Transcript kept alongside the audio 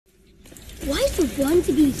Why for one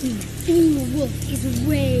to be here, being a wolf is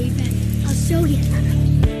way better. I'll show you.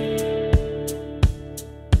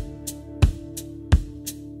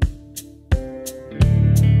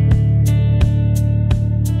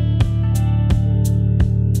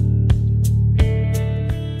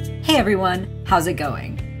 Hey everyone, how's it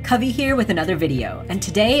going? Covey here with another video, and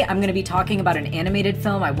today I'm going to be talking about an animated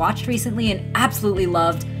film I watched recently and absolutely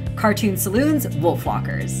loved, Cartoon Saloon's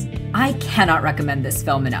Wolfwalkers. I cannot recommend this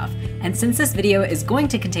film enough, and since this video is going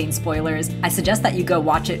to contain spoilers, I suggest that you go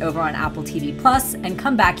watch it over on Apple TV Plus and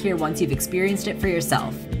come back here once you've experienced it for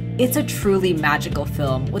yourself. It's a truly magical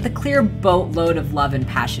film with a clear boatload of love and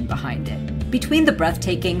passion behind it. Between the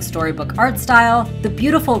breathtaking storybook art style, the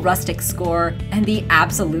beautiful rustic score, and the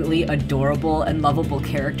absolutely adorable and lovable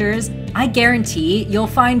characters, I guarantee you'll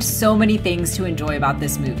find so many things to enjoy about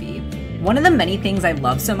this movie. One of the many things I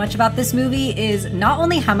love so much about this movie is not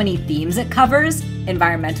only how many themes it covers,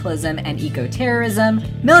 environmentalism and eco-terrorism,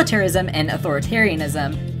 militarism and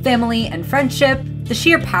authoritarianism, family and friendship, the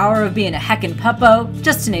sheer power of being a heckin' puppo,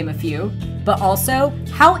 just to name a few, but also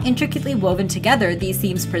how intricately woven together these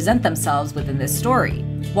themes present themselves within this story.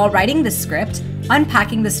 While writing this script,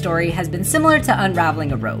 unpacking the story has been similar to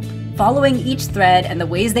unraveling a rope, following each thread and the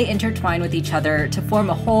ways they intertwine with each other to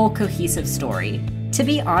form a whole cohesive story. To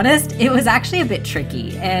be honest, it was actually a bit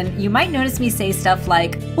tricky, and you might notice me say stuff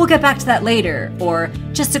like, "We'll get back to that later," or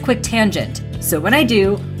 "just a quick tangent." So when I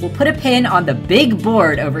do, we'll put a pin on the big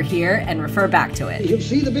board over here and refer back to it. You'll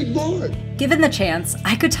see the big board. Given the chance,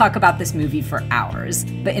 I could talk about this movie for hours,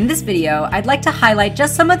 but in this video, I'd like to highlight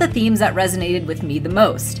just some of the themes that resonated with me the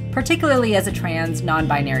most, particularly as a trans,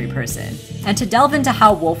 non-binary person, and to delve into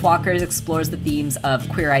how Wolfwalkers explores the themes of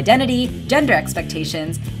queer identity, gender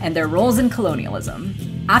expectations, and their roles in colonialism.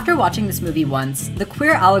 After watching this movie once, the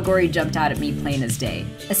queer allegory jumped out at me plain as day,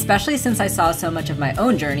 especially since I saw so much of my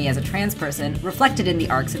own journey as a trans person reflected in the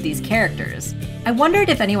arcs of these characters. I wondered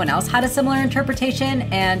if anyone else had a similar interpretation,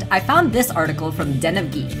 and I found this article from Den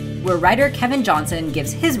of Geek, where writer Kevin Johnson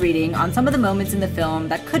gives his reading on some of the moments in the film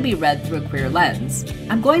that could be read through a queer lens.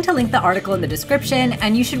 I'm going to link the article in the description,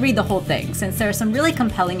 and you should read the whole thing, since there are some really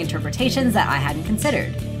compelling interpretations that I hadn't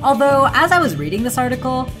considered. Although, as I was reading this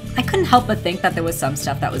article, I couldn't help but think that there was some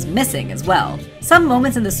stuff that was missing as well. Some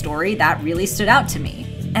moments in the story that really stood out to me.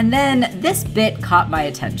 And then this bit caught my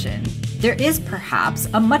attention. There is perhaps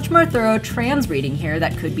a much more thorough trans reading here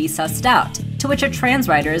that could be sussed out, to which a trans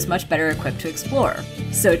writer is much better equipped to explore.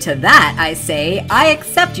 So to that I say, I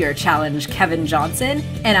accept your challenge, Kevin Johnson,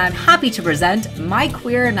 and I'm happy to present my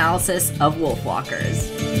queer analysis of Wolfwalkers.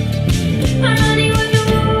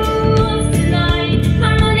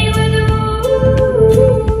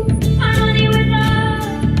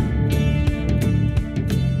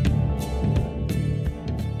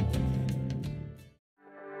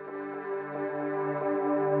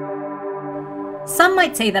 Some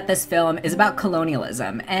might say that this film is about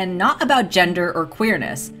colonialism and not about gender or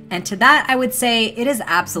queerness, and to that I would say it is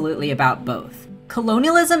absolutely about both.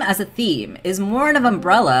 Colonialism as a theme is more of an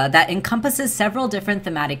umbrella that encompasses several different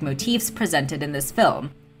thematic motifs presented in this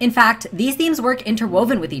film. In fact, these themes work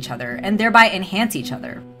interwoven with each other and thereby enhance each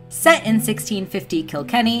other. Set in 1650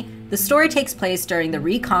 Kilkenny, the story takes place during the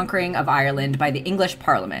reconquering of Ireland by the English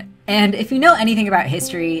Parliament. And if you know anything about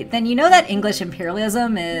history, then you know that English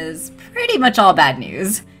imperialism is pretty much all bad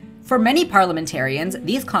news. For many parliamentarians,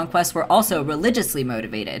 these conquests were also religiously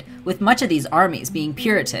motivated, with much of these armies being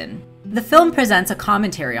Puritan. The film presents a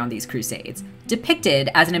commentary on these crusades, depicted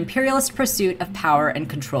as an imperialist pursuit of power and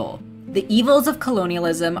control. The evils of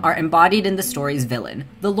colonialism are embodied in the story's villain,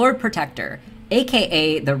 the Lord Protector,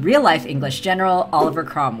 aka the real-life English general Oliver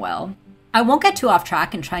Cromwell. I won't get too off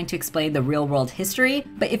track in trying to explain the real-world history,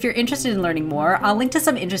 but if you're interested in learning more, I'll link to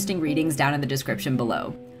some interesting readings down in the description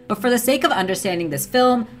below. But for the sake of understanding this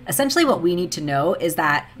film, essentially what we need to know is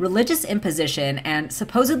that religious imposition and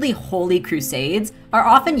supposedly holy crusades are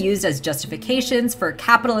often used as justifications for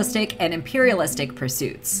capitalistic and imperialistic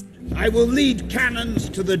pursuits. I will lead cannons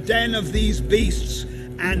to the den of these beasts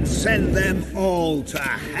and send them all to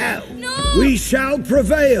hell. No! We shall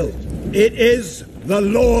prevail. It is the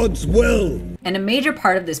Lord's will. And a major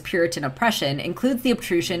part of this Puritan oppression includes the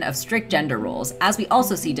obtrusion of strict gender roles, as we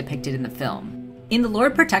also see depicted in the film. In the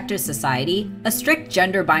Lord Protector's society, a strict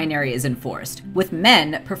gender binary is enforced, with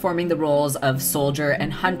men performing the roles of soldier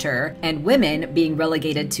and hunter, and women being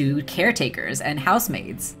relegated to caretakers and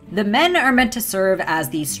housemaids. The men are meant to serve as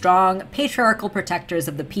the strong, patriarchal protectors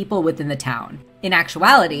of the people within the town. In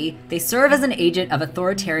actuality, they serve as an agent of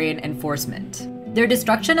authoritarian enforcement. Their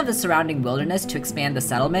destruction of the surrounding wilderness to expand the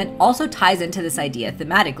settlement also ties into this idea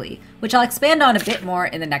thematically, which I'll expand on a bit more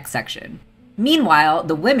in the next section. Meanwhile,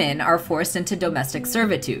 the women are forced into domestic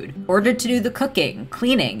servitude, ordered to do the cooking,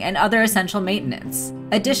 cleaning, and other essential maintenance.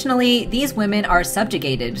 Additionally, these women are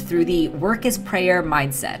subjugated through the work is prayer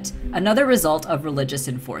mindset, another result of religious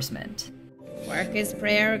enforcement. Work is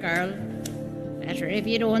prayer, girl. Better if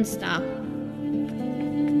you don't stop.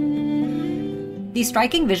 The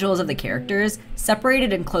striking visuals of the characters,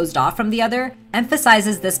 separated and closed off from the other,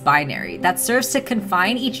 emphasizes this binary that serves to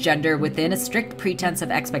confine each gender within a strict pretense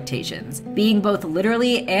of expectations, being both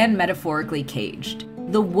literally and metaphorically caged.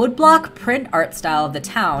 The woodblock print art style of the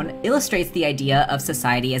town illustrates the idea of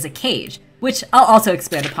society as a cage, which I'll also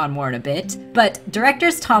expand upon more in a bit, but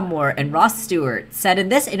directors Tom Moore and Ross Stewart said in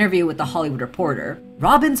this interview with The Hollywood Reporter,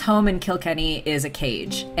 Robin's home in Kilkenny is a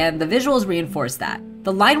cage, and the visuals reinforce that.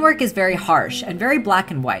 The line work is very harsh and very black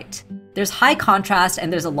and white. There's high contrast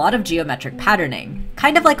and there's a lot of geometric patterning,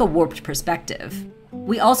 kind of like a warped perspective.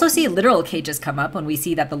 We also see literal cages come up when we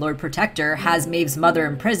see that the Lord Protector has Maeve's mother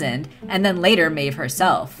imprisoned, and then later Maeve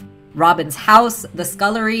herself. Robin's house, the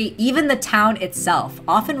scullery, even the town itself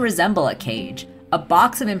often resemble a cage, a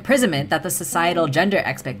box of imprisonment that the societal gender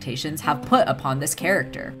expectations have put upon this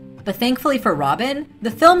character. But thankfully for Robin,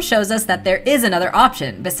 the film shows us that there is another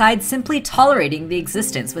option besides simply tolerating the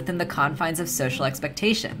existence within the confines of social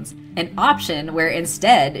expectations. An option where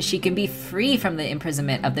instead she can be free from the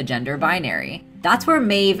imprisonment of the gender binary. That's where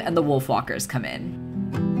Maeve and the Wolfwalkers come in.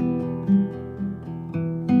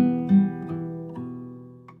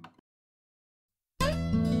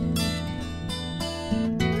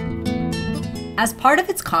 As part of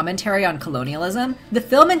its commentary on colonialism, the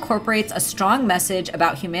film incorporates a strong message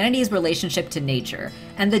about humanity's relationship to nature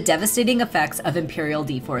and the devastating effects of imperial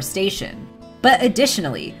deforestation. But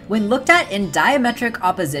additionally, when looked at in diametric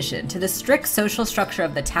opposition to the strict social structure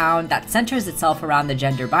of the town that centers itself around the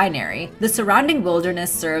gender binary, the surrounding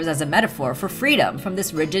wilderness serves as a metaphor for freedom from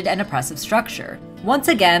this rigid and oppressive structure. Once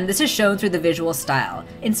again, this is shown through the visual style,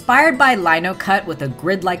 inspired by lino cut with a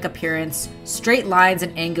grid-like appearance, straight lines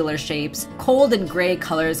and angular shapes, cold and gray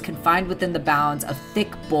colors confined within the bounds of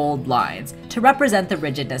thick, bold lines to represent the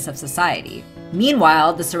rigidness of society.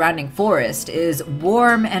 Meanwhile, the surrounding forest is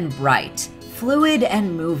warm and bright, fluid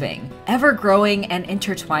and moving, ever-growing and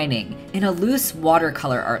intertwining in a loose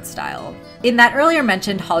watercolor art style. In that earlier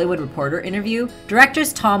mentioned Hollywood Reporter interview,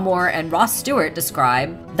 directors Tom Moore and Ross Stewart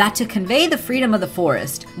describe that to convey the freedom of the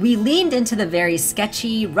forest, we leaned into the very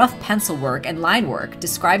sketchy, rough pencil work and line work,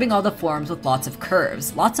 describing all the forms with lots of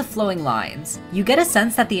curves, lots of flowing lines. You get a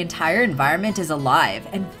sense that the entire environment is alive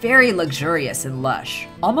and very luxurious and lush,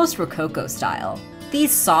 almost Rococo style.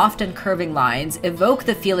 These soft and curving lines evoke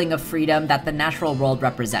the feeling of freedom that the natural world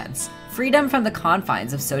represents, freedom from the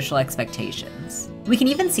confines of social expectations. We can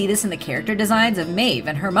even see this in the character designs of Maeve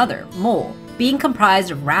and her mother, Mole, being comprised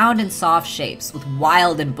of round and soft shapes with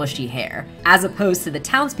wild and bushy hair, as opposed to the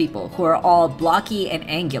townspeople who are all blocky and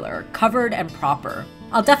angular, covered and proper.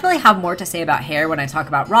 I'll definitely have more to say about hair when I talk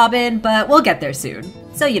about Robin, but we'll get there soon.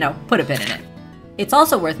 So, put a pin in it. It's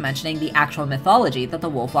also worth mentioning the actual mythology that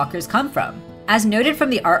the Wolfwalkers come from. As noted from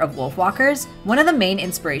the art of Wolfwalkers, one of the main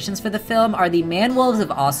inspirations for the film are the man-wolves of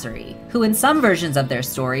Ossory, who in some versions of their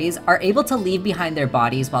stories are able to leave behind their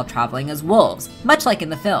bodies while traveling as wolves, much like in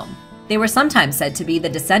the film. They were sometimes said to be the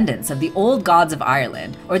descendants of the old gods of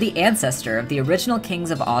Ireland, or the ancestor of the original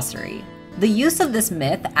kings of Ossory. The use of this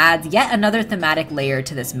myth adds yet another thematic layer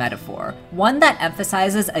to this metaphor, one that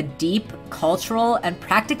emphasizes a deep, cultural, and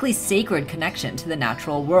practically sacred connection to the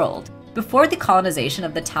natural world. Before the colonization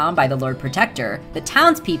of the town by the Lord Protector, the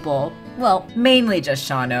townspeople, well, mainly just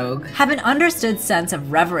Sean-Og, have an understood sense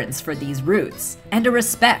of reverence for these roots, and a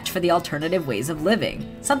respect for the alternative ways of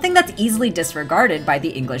living, something that's easily disregarded by the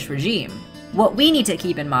English regime. What we need to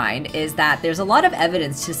keep in mind is that there's a lot of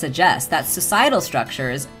evidence to suggest that societal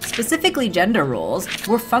structures, specifically gender roles,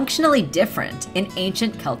 were functionally different in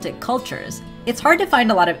ancient Celtic cultures. It's hard to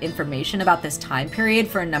find a lot of information about this time period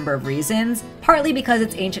for a number of reasons, partly because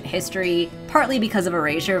it's ancient history, partly because of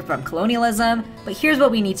erasure from colonialism, but here's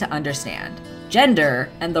what we need to understand. Gender,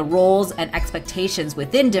 and the roles and expectations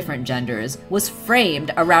within different genders, was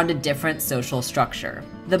framed around a different social structure.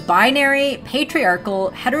 The binary,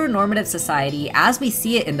 patriarchal, heteronormative society as we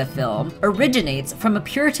see it in the film originates from a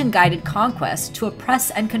Puritan-guided conquest to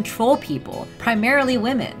oppress and control people, primarily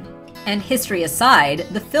women. And history aside,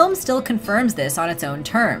 the film still confirms this on its own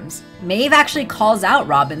terms. Maeve actually calls out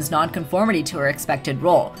Robin's nonconformity to her expected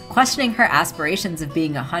role, questioning her aspirations of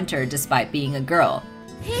being a hunter despite being a girl.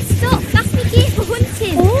 Hey, stop! That's my gear for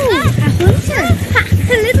hunting! Oh, a hunter! Ha!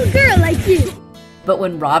 A little girl like you! But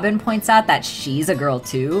when Robin points out that she's a girl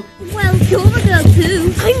too, Well, you're a girl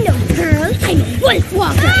too. I'm no girl. I'm a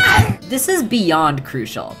Wolfwalker. this is beyond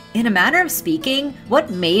crucial. In a manner of speaking,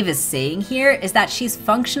 what Maeve is saying here is that she's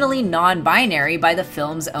functionally non-binary by the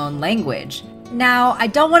film's own language. Now, I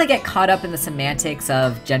don't want to get caught up in the semantics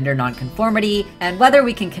of gender nonconformity and whether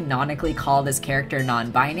we can canonically call this character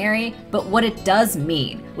non-binary, but what it does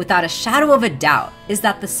mean, without a shadow of a doubt, is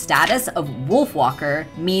that the status of Wolfwalker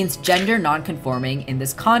means gender nonconforming in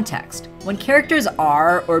this context. When characters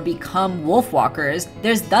are or become Wolfwalkers,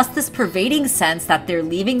 there's thus this pervading sense that they're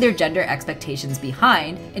leaving their gender expectations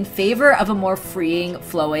behind in favor of a more freeing,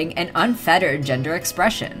 flowing, and unfettered gender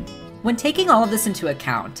expression. When taking all of this into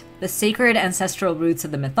account, the sacred ancestral roots of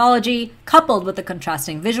the mythology, coupled with the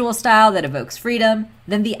contrasting visual style that evokes freedom,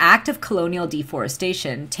 then the act of colonial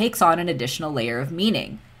deforestation takes on an additional layer of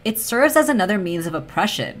meaning. It serves as another means of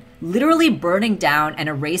oppression, literally burning down and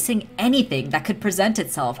erasing anything that could present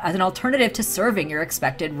itself as an alternative to serving your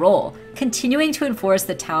expected role, continuing to enforce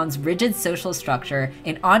the town's rigid social structure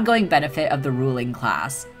in ongoing benefit of the ruling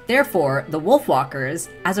class. Therefore, the Wolfwalkers,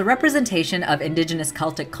 as a representation of indigenous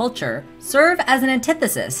Celtic culture, serve as an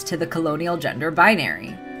antithesis to the colonial gender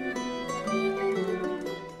binary.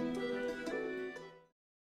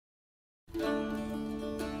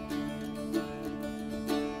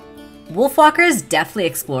 Wolfwalkers deftly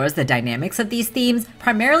explores the dynamics of these themes,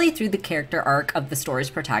 primarily through the character arc of the story's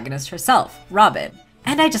protagonist herself, Robin.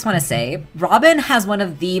 And I just want to say, Robin has one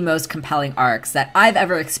of the most compelling arcs that I've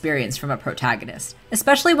ever experienced from a protagonist,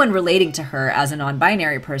 especially when relating to her as a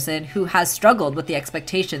non-binary person who has struggled with the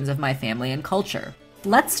expectations of my family and culture.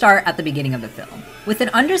 Let's start at the beginning of the film. With an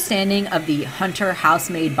understanding of the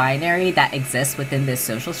hunter-housemaid binary that exists within this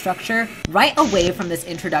social structure, right away from this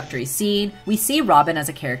introductory scene, we see Robin as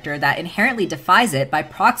a character that inherently defies it by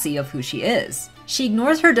proxy of who she is. She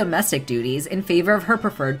ignores her domestic duties in favor of her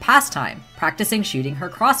preferred pastime, practicing shooting her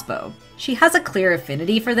crossbow. She has a clear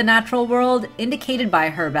affinity for the natural world, indicated by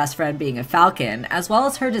her best friend being a falcon, as well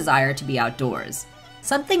as her desire to be outdoors.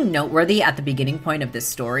 Something noteworthy at the beginning point of this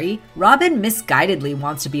story, Robin misguidedly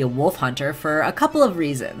wants to be a wolf hunter for a couple of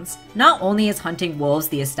reasons. Not only is hunting wolves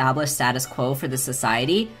the established status quo for the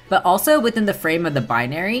society, but also within the frame of the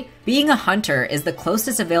binary, being a hunter is the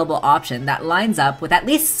closest available option that lines up with at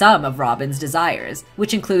least some of Robin's desires,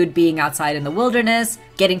 which include being outside in the wilderness,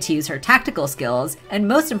 getting to use her tactical skills, and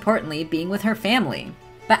most importantly, being with her family.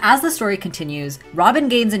 But as the story continues, Robin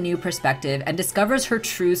gains a new perspective and discovers her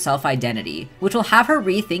true self-identity, which will have her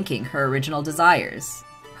rethinking her original desires.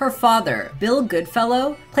 Her father, Bill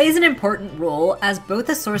Goodfellow, plays an important role as both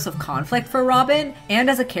a source of conflict for Robin and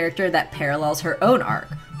as a character that parallels her own arc,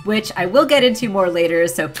 which I will get into more later,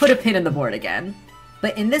 so put a pin in the board again.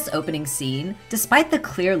 But in this opening scene, despite the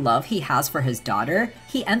clear love he has for his daughter,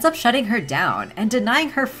 he ends up shutting her down and denying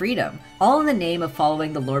her freedom, all in the name of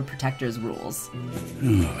following the Lord Protector's rules.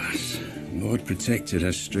 Oh, Lord Protector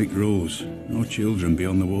has strict rules. No children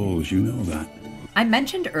beyond the walls, you know that. I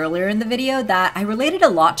mentioned earlier in the video that I related a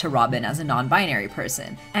lot to Robin as a non-binary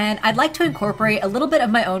person, and I'd like to incorporate a little bit of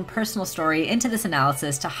my own personal story into this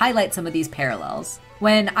analysis to highlight some of these parallels.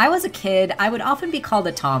 When I was a kid, I would often be called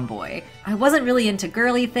a tomboy. I wasn't really into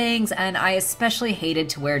girly things, and I especially hated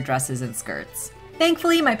to wear dresses and skirts.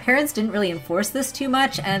 Thankfully, my parents didn't really enforce this too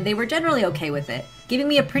much, and they were generally okay with it, giving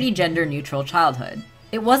me a pretty gender-neutral childhood.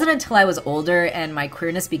 It wasn't until I was older and my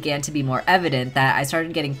queerness began to be more evident that I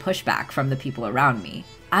started getting pushback from the people around me.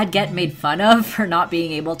 I'd get made fun of for not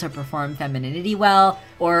being able to perform femininity well,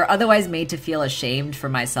 or otherwise made to feel ashamed for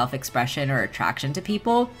my self-expression or attraction to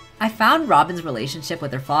people. I found Robin's relationship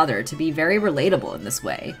with her father to be very relatable in this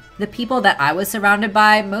way. The people that I was surrounded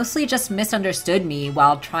by mostly just misunderstood me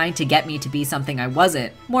while trying to get me to be something I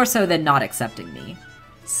wasn't, more so than not accepting me.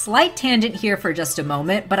 Slight tangent here for just a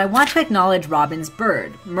moment, but I want to acknowledge Robin's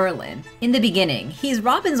bird, Merlin. In the beginning, he's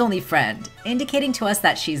Robin's only friend, indicating to us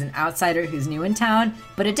that she's an outsider who's new in town,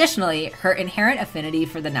 but additionally, her inherent affinity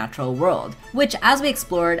for the natural world, which, as we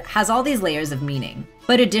explored, has all these layers of meaning.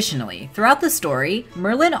 But additionally, throughout the story,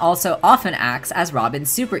 Merlin also often acts as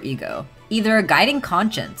Robin's superego, either a guiding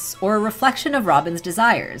conscience or a reflection of Robin's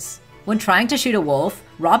desires. When trying to shoot a wolf,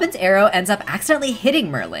 Robin's arrow ends up accidentally hitting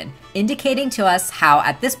Merlin, indicating to us how,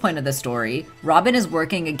 at this point of the story, Robin is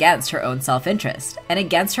working against her own self-interest and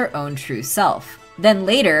against her own true self. Then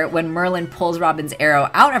later, when Merlin pulls Robin's arrow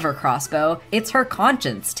out of her crossbow, it's her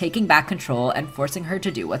conscience taking back control and forcing her to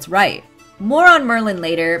do what's right. More on Merlin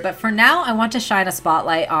later, but for now I want to shine a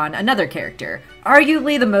spotlight on another character,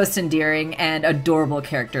 arguably the most endearing and adorable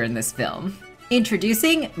character in this film.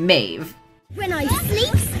 Introducing Maeve. When I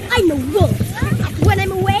sleep, I'm a wolf. When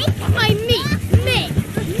I'm awake, I'm me.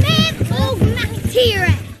 Maeve. Maeve Augmented.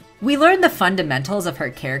 We learn the fundamentals of her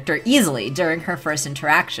character easily during her first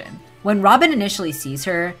interaction. When Robin initially sees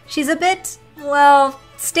her, she's a bit, well,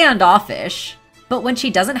 standoffish. But when she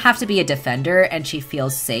doesn't have to be a defender and she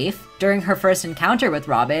feels safe, during her first encounter with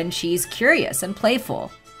Robin, she's curious and playful.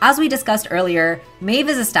 As we discussed earlier, Maeve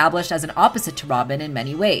is established as an opposite to Robin in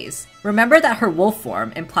many ways. Remember that her wolf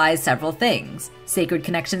form implies several things: sacred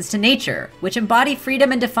connections to nature, which embody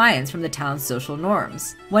freedom and defiance from the town's social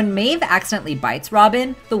norms. When Maeve accidentally bites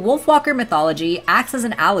Robin, the Wolfwalker mythology acts as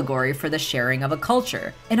an allegory for the sharing of a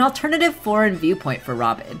culture, an alternative foreign viewpoint for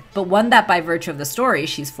Robin, but one that by virtue of the story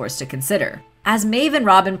she's forced to consider. As Maeve and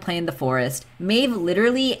Robin play in the forest, Maeve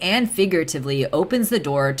literally and figuratively opens the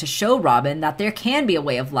door to show Robin that there can be a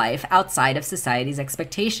way of life outside of society's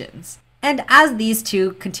expectations. And as these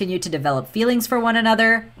two continue to develop feelings for one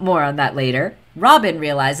another, more on that later, Robin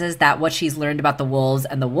realizes that what she's learned about the wolves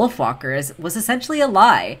and the Wolfwalkers was essentially a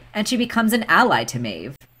lie, and she becomes an ally to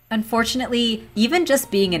Maeve. Unfortunately, even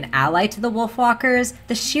just being an ally to the Wolfwalkers,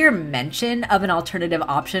 the sheer mention of an alternative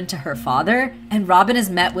option to her father, and Robin is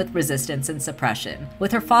met with resistance and suppression,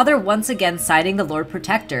 with her father once again citing the Lord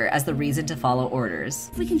Protector as the reason to follow orders.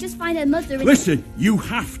 If we can just find our mother and... Listen, you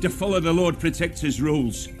have to follow the Lord Protector's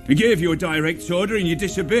rules. He gave you a direct order and you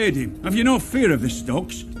disobeyed him. Have you no fear of the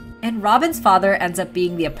Stocks? And Robin's father ends up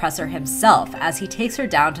being the oppressor himself as he takes her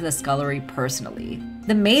down to the scullery personally.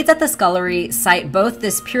 The maids at the scullery cite both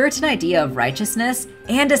this Puritan idea of righteousness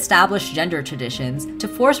and established gender traditions to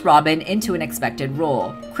force Robin into an expected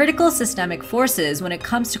role, critical systemic forces when it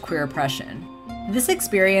comes to queer oppression. This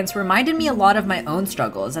experience reminded me a lot of my own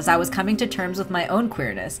struggles as I was coming to terms with my own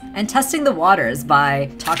queerness and testing the waters by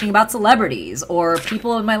talking about celebrities or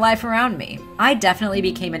people in my life around me. I definitely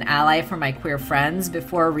became an ally for my queer friends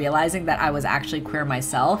before realizing that I was actually queer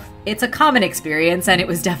myself. It's a common experience, and it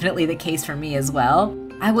was definitely the case for me as well.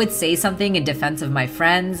 I would say something in defense of my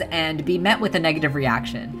friends and be met with a negative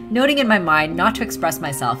reaction, noting in my mind not to express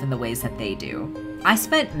myself in the ways that they do. I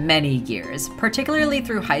spent many years, particularly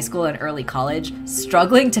through high school and early college,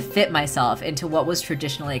 struggling to fit myself into what was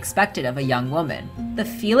traditionally expected of a young woman. The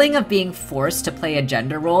feeling of being forced to play a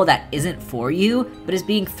gender role that isn't for you, but is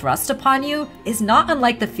being thrust upon you, is not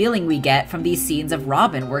unlike the feeling we get from these scenes of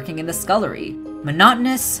Robin working in the scullery.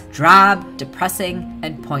 Monotonous, drab, depressing,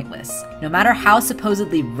 and pointless. No matter how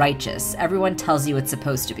supposedly righteous everyone tells you it's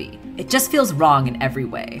supposed to be, it just feels wrong in every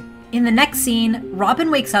way. In the next scene, Robin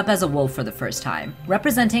wakes up as a wolf for the first time,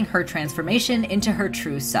 representing her transformation into her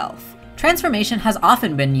true self. Transformation has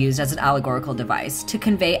often been used as an allegorical device to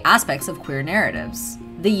convey aspects of queer narratives.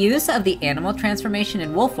 The use of the animal transformation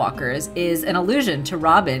in Wolfwalkers is an allusion to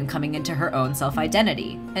Robin coming into her own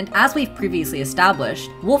self-identity. And as we've previously established,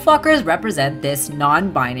 Wolfwalkers represent this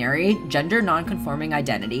non-binary, gender non-conforming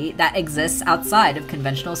identity that exists outside of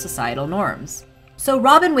conventional societal norms. So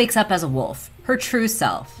Robin wakes up as a wolf, her true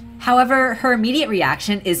self. However, her immediate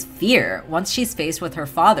reaction is fear once she's faced with her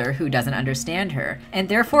father who doesn't understand her, and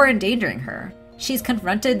therefore endangering her. She's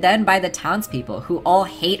confronted then by the townspeople who all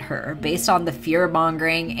hate her based on the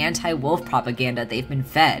fear-mongering, anti-wolf propaganda they've been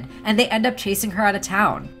fed, and they end up chasing her out of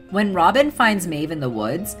town. When Robin finds Maeve in the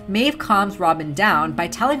woods, Maeve calms Robin down by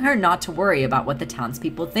telling her not to worry about what the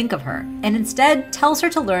townspeople think of her, and instead tells her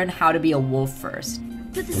to learn how to be a wolf first.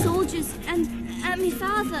 But the soldiers and my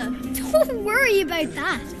father... Don't worry about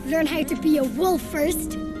that. Learn how to be a wolf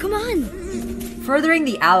first. Come on. Furthering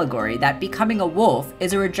the allegory that becoming a wolf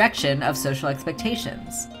is a rejection of social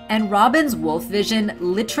expectations. And Robin's wolf vision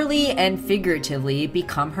literally and figuratively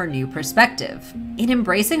become her new perspective. In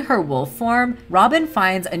embracing her wolf form, Robin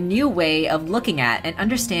finds a new way of looking at and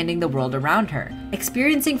understanding the world around her,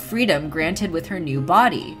 experiencing freedom granted with her new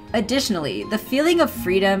body. Additionally, the feeling of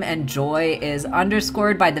freedom and joy is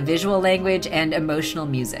underscored by the visual language and emotional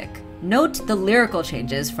music. Note the lyrical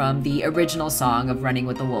changes from the original song of Running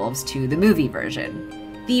with the Wolves to the movie version.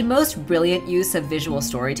 The most brilliant use of visual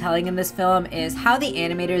storytelling in this film is how the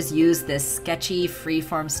animators use this sketchy,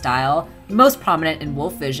 freeform style, most prominent in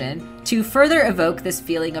Wolf Vision, to further evoke this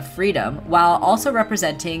feeling of freedom while also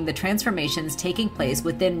representing the transformations taking place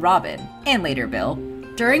within Robin, and later Bill.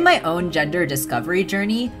 During my own gender discovery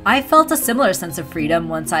journey, I felt a similar sense of freedom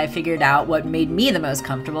once I figured out what made me the most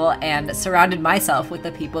comfortable and surrounded myself with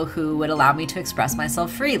the people who would allow me to express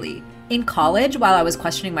myself freely. In college, while I was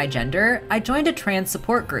questioning my gender, I joined a trans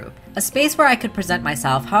support group, a space where I could present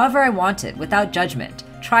myself however I wanted without judgment,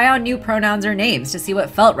 try on new pronouns or names to see what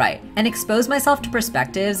felt right, and expose myself to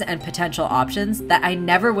perspectives and potential options that I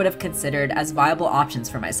never would have considered as viable options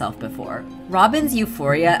for myself before. Robin's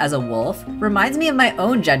euphoria as a wolf reminds me of my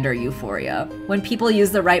own gender euphoria, when people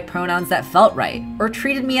used the right pronouns that felt right, or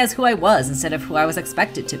treated me as who I was instead of who I was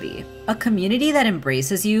expected to be. A community that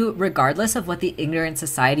embraces you, regardless of what the ignorant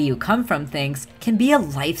society you come from thinks, can be a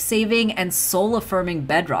life-saving and soul-affirming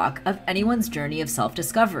bedrock of anyone's journey of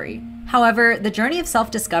self-discovery. However, the journey of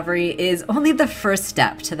self-discovery is only the first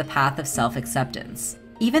step to the path of self-acceptance.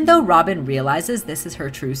 Even though Robin realizes this is her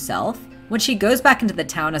true self, when she goes back into the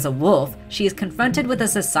town as a wolf, she is confronted with a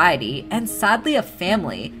society, and sadly a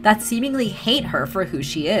family, that seemingly hate her for who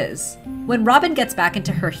she is. When Robin gets back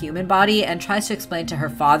into her human body and tries to explain to her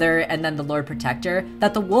father and then the Lord Protector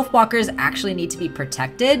that the Wolfwalkers actually need to be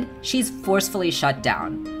protected, she's forcefully shut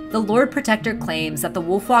down. The Lord Protector claims that the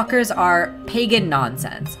Wolfwalkers are pagan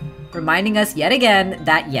nonsense, reminding us yet again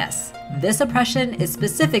that yes, this oppression is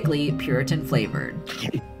specifically Puritan flavored.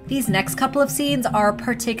 These next couple of scenes are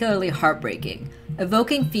particularly heartbreaking,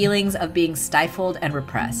 evoking feelings of being stifled and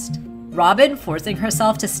repressed. Robin forcing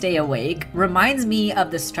herself to stay awake reminds me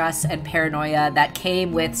of the stress and paranoia that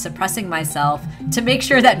came with suppressing myself to make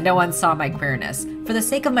sure that no one saw my queerness, for the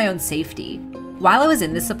sake of my own safety. While I was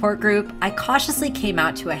in this support group, I cautiously came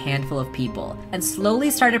out to a handful of people and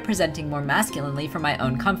slowly started presenting more masculinely for my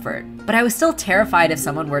own comfort, but I was still terrified if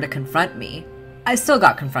someone were to confront me. I still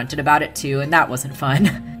got confronted about it too, and that wasn't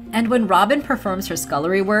fun. And when Robin performs her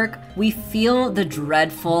scullery work, we feel the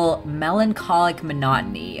dreadful, melancholic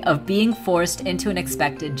monotony of being forced into an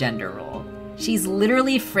expected gender role. She's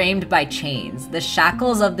literally framed by chains, the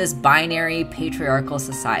shackles of this binary, patriarchal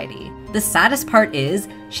society. The saddest part is,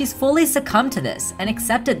 she's fully succumbed to this and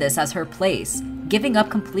accepted this as her place, giving up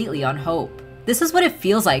completely on hope. This is what it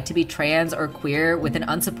feels like to be trans or queer with an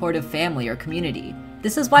unsupportive family or community.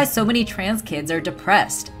 This is why so many trans kids are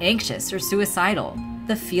depressed, anxious, or suicidal.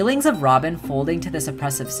 The feelings of Robin folding to this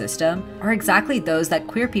oppressive system are exactly those that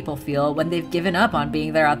queer people feel when they've given up on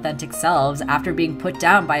being their authentic selves after being put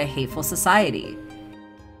down by a hateful society.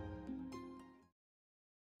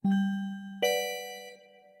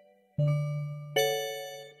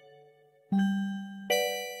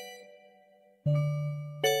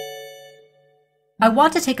 I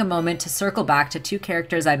want to take a moment to circle back to two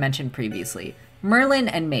characters I mentioned previously, Merlin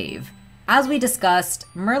and Maeve. As we discussed,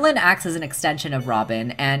 Merlin acts as an extension of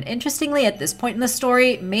Robin, and interestingly at this point in the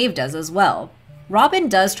story, Maeve does as well. Robin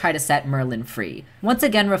does try to set Merlin free, once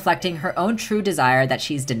again reflecting her own true desire that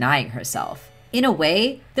she's denying herself. In a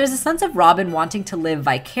way, there's a sense of Robin wanting to live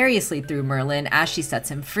vicariously through Merlin as she sets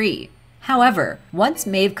him free. However, once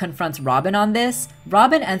Maeve confronts Robin on this,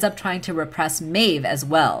 Robin ends up trying to repress Maeve as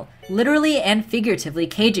well, literally and figuratively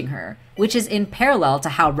caging her, which is in parallel to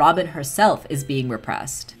how Robin herself is being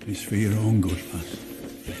repressed. It's for your own good, lass.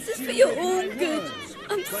 This is for your own good.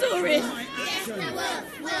 I'm sorry.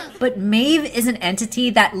 But Maeve is an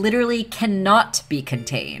entity that literally cannot be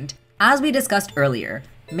contained. As we discussed earlier,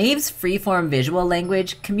 Maeve's freeform visual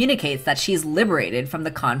language communicates that she's liberated from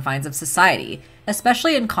the confines of society,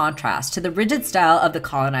 especially in contrast to the rigid style of the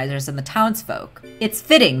colonizers and the townsfolk. It's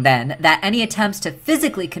fitting, then, that any attempts to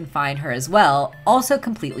physically confine her as well also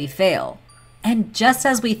completely fail. And just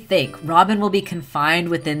as we think Robin will be confined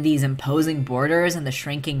within these imposing borders and the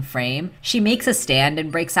shrinking frame, she makes a stand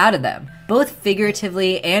and breaks out of them, both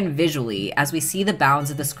figuratively and visually, as we see the bounds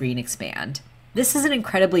of the screen expand. This is an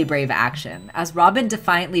incredibly brave action, as Robin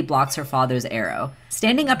defiantly blocks her father's arrow,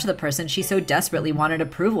 standing up to the person she so desperately wanted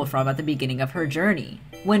approval from at the beginning of her journey.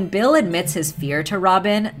 When Bill admits his fear to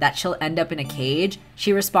Robin that she'll end up in a cage,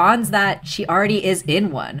 she responds that she already is in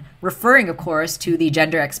one, referring of course to the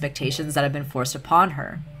gender expectations that have been forced upon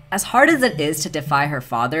her. As hard as it is to defy her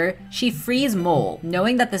father, she frees Mole,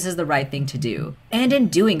 knowing that this is the right thing to do. And in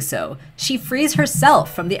doing so, she frees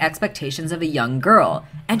herself from the expectations of a young girl,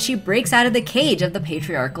 and she breaks out of the cage of the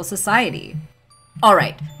patriarchal society.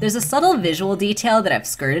 Alright, there's a subtle visual detail that I've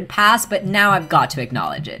skirted past, but now I've got to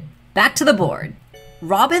acknowledge it. Back to the board.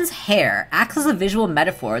 Robin's hair acts as a visual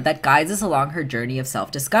metaphor that guides us along her journey of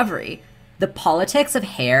self-discovery. The politics of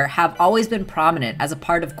hair have always been prominent as a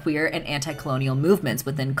part of queer and anti-colonial movements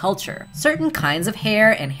within culture. Certain kinds of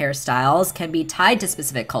hair and hairstyles can be tied to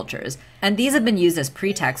specific cultures, and these have been used as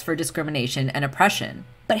pretext for discrimination and oppression.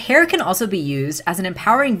 But hair can also be used as an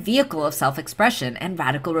empowering vehicle of self-expression and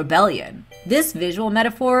radical rebellion. This visual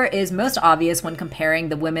metaphor is most obvious when comparing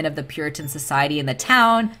the women of the Puritan society in the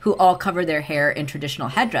town, who all cover their hair in traditional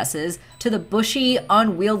headdresses, to the bushy,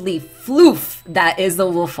 unwieldy floof that is the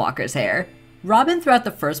Wolfwalkers' hair. Robin throughout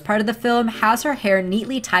the first part of the film has her hair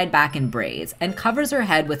neatly tied back in braids and covers her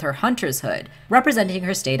head with her hunter's hood, representing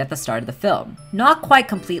her state at the start of the film. Not quite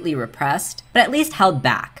completely repressed, but at least held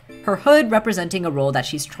back, her hood representing a role that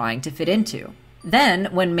she's trying to fit into. Then,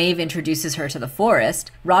 when Maeve introduces her to the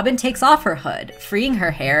forest, Robin takes off her hood, freeing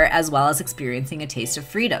her hair as well as experiencing a taste of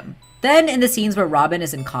freedom. Then, in the scenes where Robin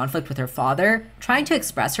is in conflict with her father, trying to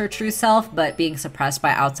express her true self but being suppressed by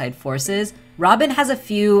outside forces, Robin has a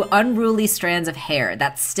few unruly strands of hair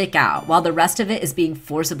that stick out while the rest of it is being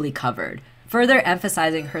forcibly covered, further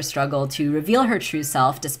emphasizing her struggle to reveal her true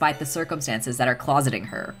self despite the circumstances that are closeting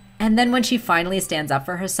her. And then when she finally stands up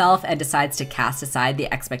for herself and decides to cast aside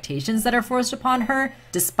the expectations that are forced upon her,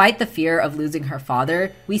 despite the fear of losing her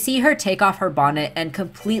father, we see her take off her bonnet and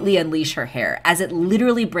completely unleash her hair as it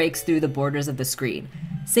literally breaks through the borders of the screen,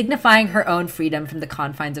 signifying her own freedom from the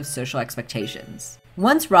confines of social expectations.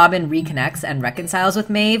 Once Robin reconnects and reconciles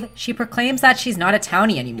with Maeve, she proclaims that she's not a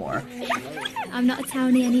townie anymore. I'm not a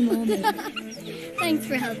townie anymore, Maeve. Thanks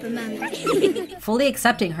for helping, Mama. Fully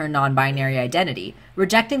accepting her non-binary identity,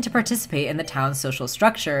 rejecting to participate in the town's social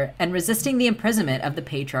structure, and resisting the imprisonment of the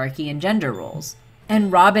patriarchy and gender roles.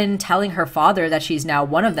 And Robin telling her father that she's now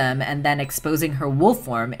one of them and then exposing her wolf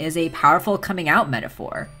form is a powerful coming out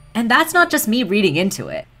metaphor. And that's not just me reading into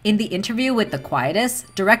it. In the interview with The Quietus,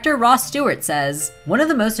 director Ross Stewart says, one of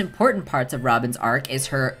the most important parts of Robin's arc is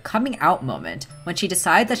her coming out moment, when she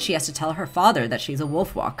decides that she has to tell her father that she's a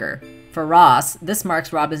Wolfwalker. For Ross, this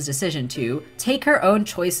marks Robin's decision to take her own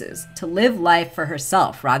choices, to live life for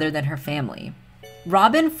herself rather than her family.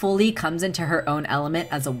 Robin fully comes into her own element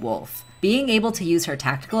as a wolf, being able to use her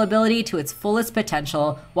tactical ability to its fullest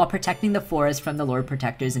potential while protecting the forest from the Lord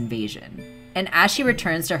Protector's invasion. And as she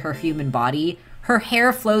returns to her human body, her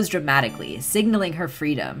hair flows dramatically, signaling her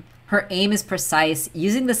freedom. Her aim is precise,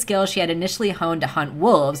 using the skill she had initially honed to hunt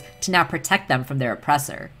wolves to now protect them from their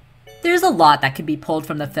oppressor. There's a lot that can be pulled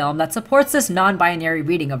from the film that supports this non-binary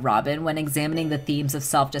reading of Robin when examining the themes of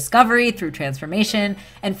self-discovery through transformation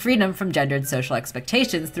and freedom from gendered social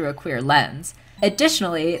expectations through a queer lens.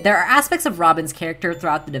 Additionally, there are aspects of Robin's character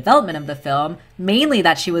throughout the development of the film, mainly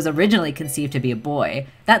that she was originally conceived to be a boy,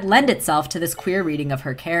 that lend itself to this queer reading of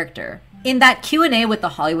her character. In that Q&A with The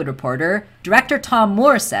Hollywood Reporter, director Tom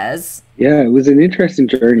Moore says, "Yeah, it was an interesting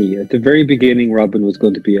journey. At the very beginning, Robin was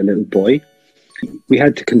going to be a little boy. We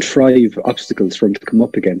had to contrive obstacles for him to come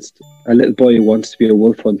up against. A little boy who wants to be a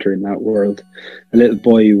wolf hunter in that world. A little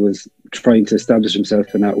boy who was trying to establish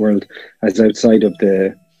himself in that world as outside of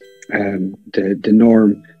the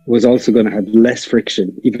norm, was also going to have less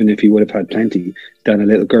friction, even if he would have had plenty, than a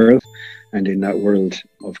little girl. And in that world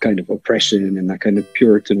of kind of oppression and that kind of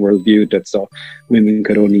Puritan worldview that saw women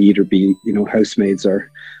could only either be, housemaids or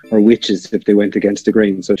witches if they went against the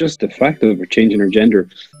grain. So just the fact of her changing her gender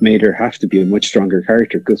made her have to be a much stronger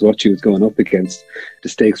character, because what she was going up against, the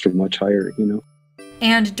stakes were much higher,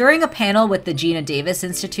 And during a panel with the Gina Davis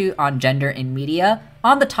Institute on Gender in Media,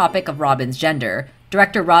 on the topic of Robin's gender,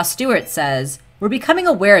 director Ross Stewart says, "We're becoming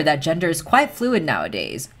aware that gender is quite fluid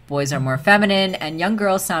nowadays. Boys are more feminine, and young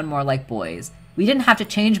girls sound more like boys. We didn't have to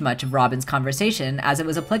change much of Robin's conversation as it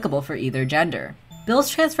was applicable for either gender." Bill's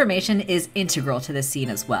transformation is integral to this scene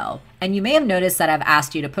as well, and you may have noticed that I've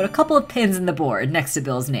asked you to put a couple of pins in the board next to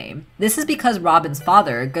Bill's name. This is because Robin's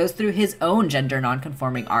father goes through his own gender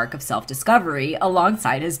nonconforming arc of self-discovery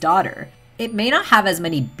alongside his daughter. It may not have as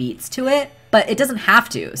many beats to it, but it doesn't have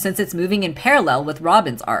to, since it's moving in parallel with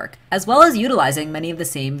Robin's arc, as well as utilizing many of the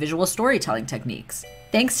same visual storytelling techniques.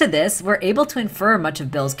 Thanks to this, we're able to infer much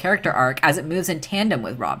of Bill's character arc as it moves in tandem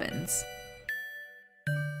with Robin's.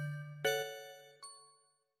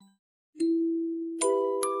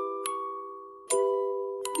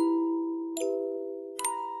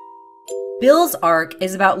 Bill's arc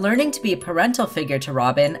is about learning to be a parental figure to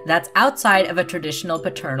Robin that's outside of a traditional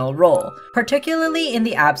paternal role, particularly in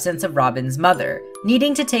the absence of Robin's mother,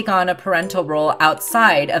 needing to take on a parental role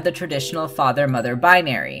outside of the traditional father-mother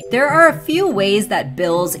binary. There are a few ways that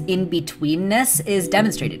Bill's in-betweenness is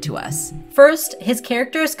demonstrated to us. First, his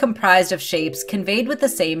character is comprised of shapes conveyed with the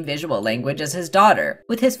same visual language as his daughter,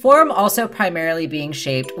 with his form also primarily being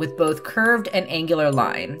shaped with both curved and angular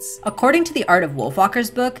lines. According to the Art of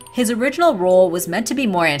Wolfwalkers book, his original role was meant to be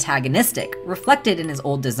more antagonistic, reflected in his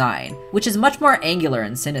old design, which is much more angular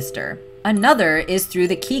and sinister. Another is through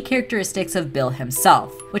the key characteristics of Bill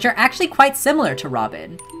himself, which are actually quite similar to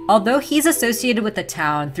Robin. Although he's associated with the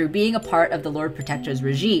town through being a part of the Lord Protector's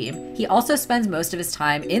regime, he also spends most of his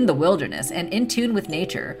time in the wilderness and in tune with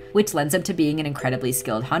nature, which lends him to being an incredibly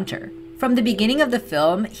skilled hunter. From the beginning of the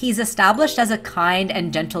film, he's established as a kind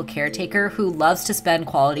and gentle caretaker who loves to spend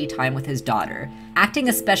quality time with his daughter, acting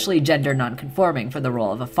especially gender nonconforming for the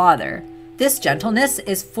role of a father. This gentleness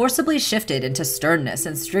is forcibly shifted into sternness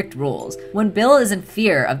and strict rules when Bill is in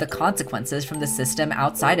fear of the consequences from the system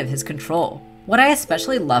outside of his control. What I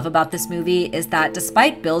especially love about this movie is that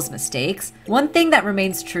despite Bill's mistakes, one thing that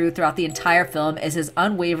remains true throughout the entire film is his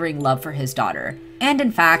unwavering love for his daughter. And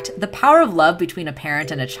in fact, the power of love between a parent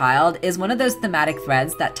and a child is one of those thematic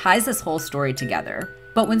threads that ties this whole story together.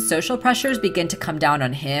 But when social pressures begin to come down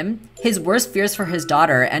on him, his worst fears for his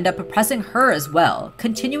daughter end up oppressing her as well,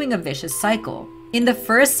 continuing a vicious cycle. In the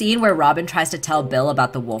first scene where Robin tries to tell Bill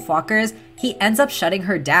about the Wolfwalkers, he ends up shutting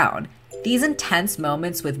her down. These intense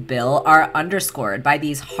moments with Bill are underscored by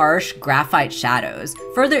these harsh graphite shadows,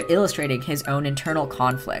 further illustrating his own internal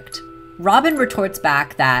conflict. Robin retorts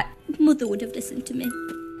back that Mother would have listened to me.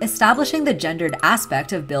 Establishing the gendered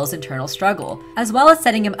aspect of Bill's internal struggle, as well as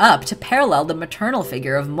setting him up to parallel the maternal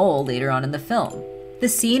figure of Mole later on in the film. The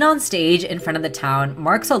scene on stage in front of the town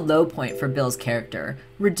marks a low point for Bill's character,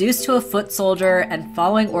 reduced to a foot soldier and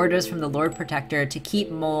following orders from the Lord Protector to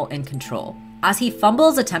keep Mole in control. As he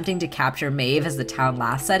fumbles attempting to capture Maeve as the town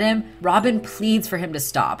laughs at him, Robin pleads for him to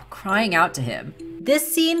stop, crying out to him.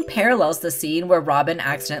 This scene parallels the scene where Robin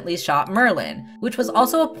accidentally shot Merlin, which was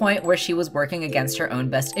also a point where she was working against her own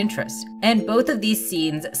best interest. And both of these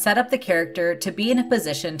scenes set up the character to be in a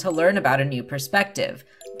position to learn about a new perspective,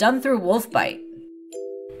 done through Wolfbite.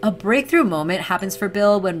 A breakthrough moment happens for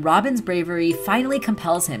Bill when Robin's bravery finally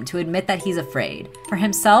compels him to admit that he's afraid, for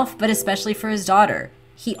himself, but especially for his daughter.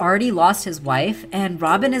 He already lost his wife, and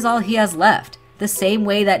Robin is all he has left, the same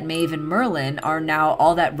way that Maeve and Merlin are now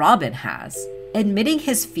all that Robin has. Admitting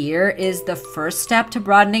his fear is the first step to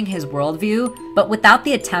broadening his worldview, but without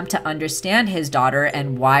the attempt to understand his daughter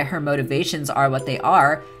and why her motivations are what they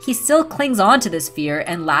are, he still clings on to this fear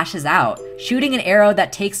and lashes out, shooting an arrow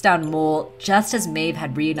that takes down Mole just as Maeve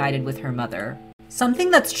had reunited with her mother.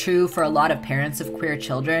 Something that's true for a lot of parents of queer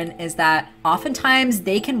children is that oftentimes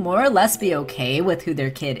they can more or less be okay with who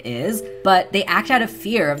their kid is, but they act out of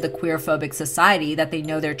fear of the queerphobic society that they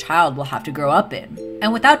know their child will have to grow up in.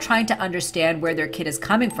 And without trying to understand where their kid is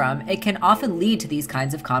coming from, it can often lead to these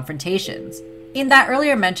kinds of confrontations. In that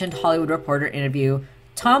earlier mentioned Hollywood Reporter interview,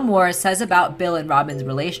 Tom Moore says about Bill and Robin's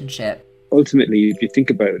relationship, ultimately, if you think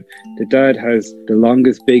about it, the dad has the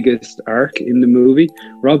longest, biggest arc in the movie.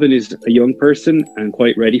 Robin is a young person and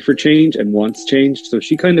quite ready for change and wants change. So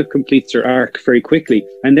she kind of completes her arc very quickly.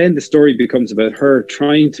 And then the story becomes about her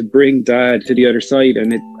trying to bring dad to the other side.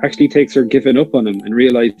 And it actually takes her giving up on him and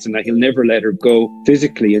realizing that he'll never let her go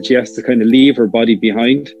physically. And she has to kind of leave her body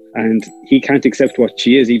behind. And he can't accept what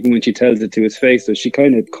she is, even when she tells it to his face. So she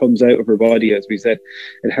kind of comes out of her body, as we said.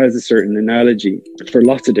 It has a certain analogy for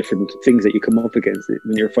lots of different things that you come up against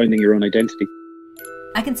when you're finding your own identity.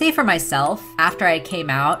 I can say for myself, after I came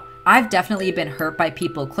out, I've definitely been hurt by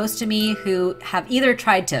people close to me who have either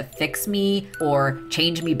tried to fix me or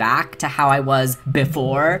change me back to how I was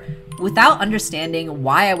before without understanding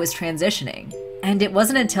why I was transitioning. And it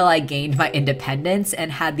wasn't until I gained my independence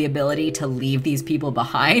and had the ability to leave these people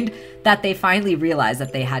behind that they finally realized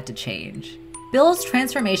that they had to change. Bill's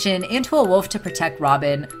transformation into a wolf to protect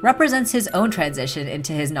Robin represents his own transition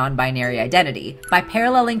into his non-binary identity by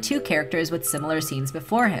paralleling two characters with similar scenes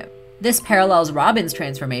before him. This parallels Robin's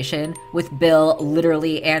transformation, with Bill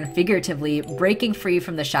literally and figuratively breaking free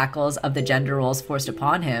from the shackles of the gender roles forced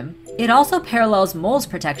upon him. It also parallels Mole's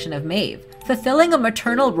protection of Maeve, fulfilling a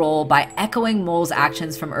maternal role by echoing Mole's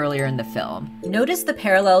actions from earlier in the film. Notice the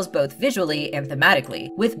parallels both visually and thematically,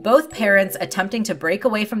 with both parents attempting to break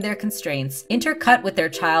away from their constraints, intercut with their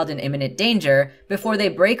child in imminent danger, before they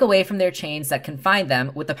break away from their chains that confine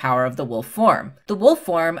them with the power of the wolf form. The wolf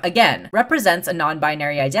form, again, represents a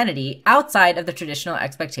non-binary identity outside of the traditional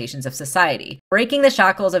expectations of society, breaking the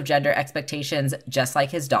shackles of gender expectations just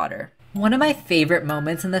like his daughter. One of my favorite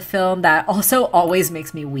moments in the film that also always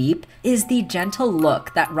makes me weep is the gentle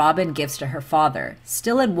look that Robin gives to her father,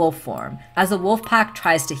 still in wolf form, as the wolf pack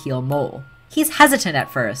tries to heal Mole. He's hesitant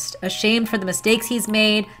at first, ashamed for the mistakes he's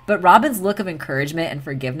made, but Robin's look of encouragement and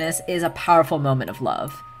forgiveness is a powerful moment of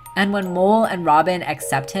love. And when Mole and Robin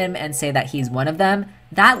accept him and say that he's one of them,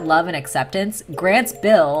 that love and acceptance grants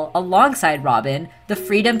Bill, alongside Robin, the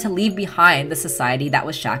freedom to leave behind the society that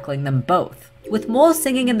was shackling them both. With Mole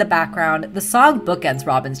singing in the background, the song bookends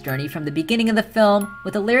Robin's journey from the beginning of the film,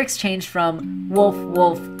 with the lyrics changed from "Wolf,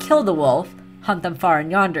 wolf, kill the wolf, hunt them far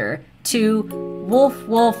and yonder," to "Wolf,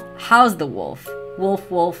 wolf, house the wolf, wolf,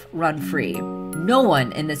 wolf, run free." No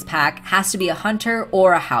one in this pack has to be a hunter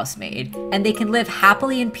or a housemaid, and they can live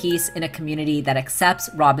happily in peace in a community that accepts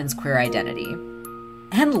Robin's queer identity.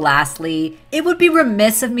 And lastly, it would be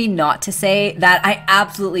remiss of me not to say that I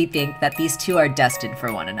absolutely think that these two are destined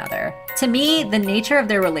for one another. To me, the nature of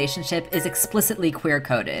their relationship is explicitly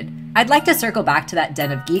queer-coded. I'd like to circle back to that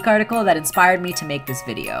Den of Geek article that inspired me to make this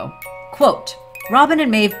video. Quote, Robin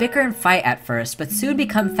and Maeve bicker and fight at first, but soon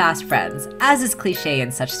become fast friends, as is cliche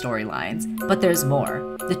in such storylines. But there's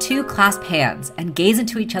more. The two clasp hands and gaze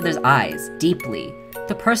into each other's eyes, deeply.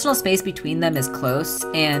 The personal space between them is close,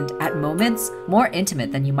 and, at moments, more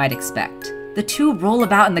intimate than you might expect. The two roll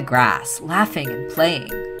about in the grass, laughing and playing.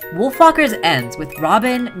 Wolfwalkers ends with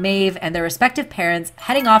Robin, Maeve, and their respective parents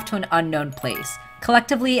heading off to an unknown place,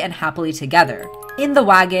 collectively and happily together. In the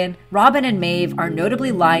wagon, Robin and Maeve are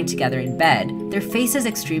notably lying together in bed, their faces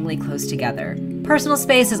extremely close together. Personal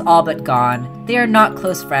space is all but gone. They are not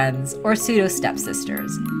close friends or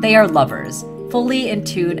pseudo-stepsisters. They are lovers, fully in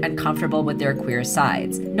tune and comfortable with their queer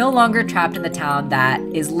sides, no longer trapped in the town that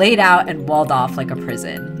is laid out and walled off like a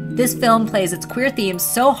prison. This film plays its queer themes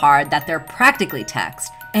so hard that they're practically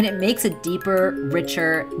text, and it makes a deeper,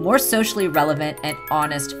 richer, more socially relevant and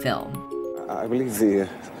honest film. I believe the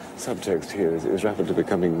subtext here is rapidly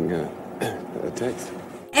becoming a text.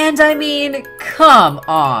 And I mean, come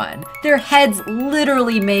on. Their heads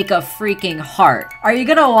literally make a freaking heart. Are you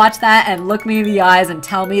gonna watch that and look me in the eyes and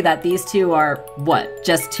tell me that these two are, what,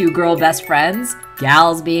 just two girl best friends?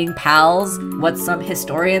 Gals being pals? What some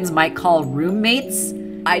historians might call roommates?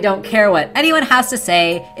 I don't care what anyone has to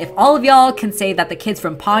say. If all of y'all can say that the kids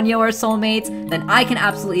from Ponyo are soulmates, then I can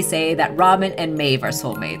absolutely say that Robin and Maeve are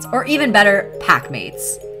soulmates, or even better,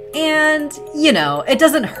 packmates. And, you know, it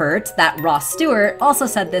doesn't hurt that Ross Stewart also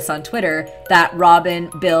said this on Twitter, that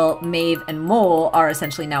Robin, Bill, Maeve, and Mole are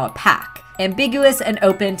essentially now a pack, ambiguous and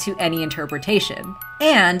open to any interpretation.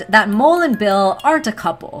 And that Mole and Bill aren't a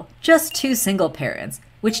couple, just two single parents,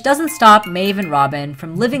 which doesn't stop Maeve and Robin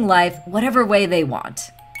from living life whatever way they want.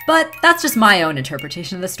 But that's just my own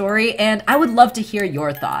interpretation of the story, and I would love to hear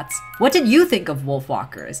your thoughts. What did you think of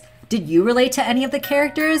Wolfwalkers? Did you relate to any of the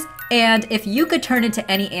characters? And if you could turn into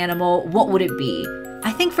any animal, what would it be?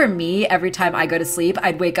 I think for me, every time I go to sleep,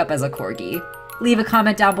 I'd wake up as a corgi. Leave a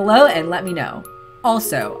comment down below and let me know.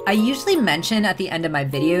 Also, I usually mention at the end of my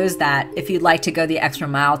videos that if you'd like to go the extra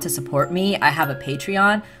mile to support me, I have a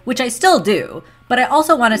Patreon, which I still do, but I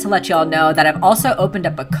also wanted to let y'all know that I've also opened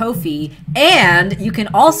up a Ko-fi, and you can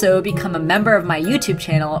also become a member of my YouTube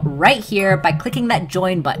channel right here by clicking that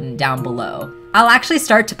join button down below. I'll actually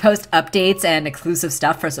start to post updates and exclusive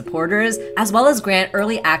stuff for supporters, as well as grant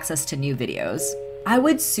early access to new videos. I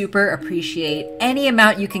would super appreciate any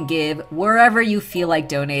amount you can give wherever you feel like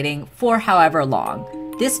donating for however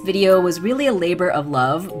long. This video was really a labor of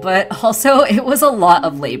love, but also it was a lot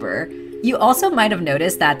of labor. You also might have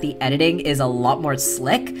noticed that the editing is a lot more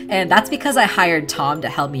slick, and that's because I hired Tom to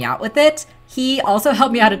help me out with it. He also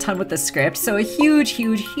helped me out a ton with the script, so a huge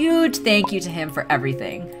thank you to him for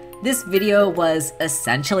everything. This video was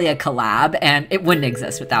essentially a collab, and it wouldn't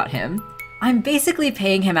exist without him. I'm basically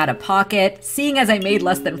paying him out of pocket, seeing as I made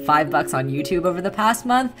less than $5 on YouTube over the past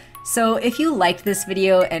month, so if you liked this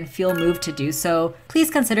video and feel moved to do so, please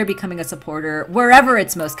consider becoming a supporter wherever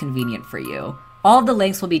it's most convenient for you. All of the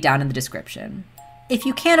links will be down in the description. If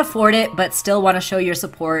you can't afford it but still want to show your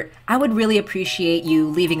support, I would really appreciate you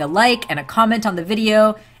leaving a like and a comment on the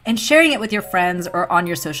video and sharing it with your friends or on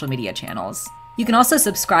your social media channels. You can also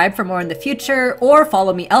subscribe for more in the future or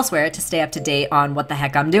follow me elsewhere to stay up to date on what the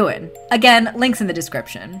heck I'm doing. Again, links in the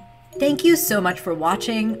description. Thank you so much for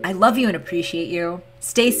watching. I love you and appreciate you.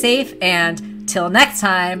 Stay safe, and till next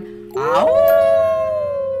time, ow!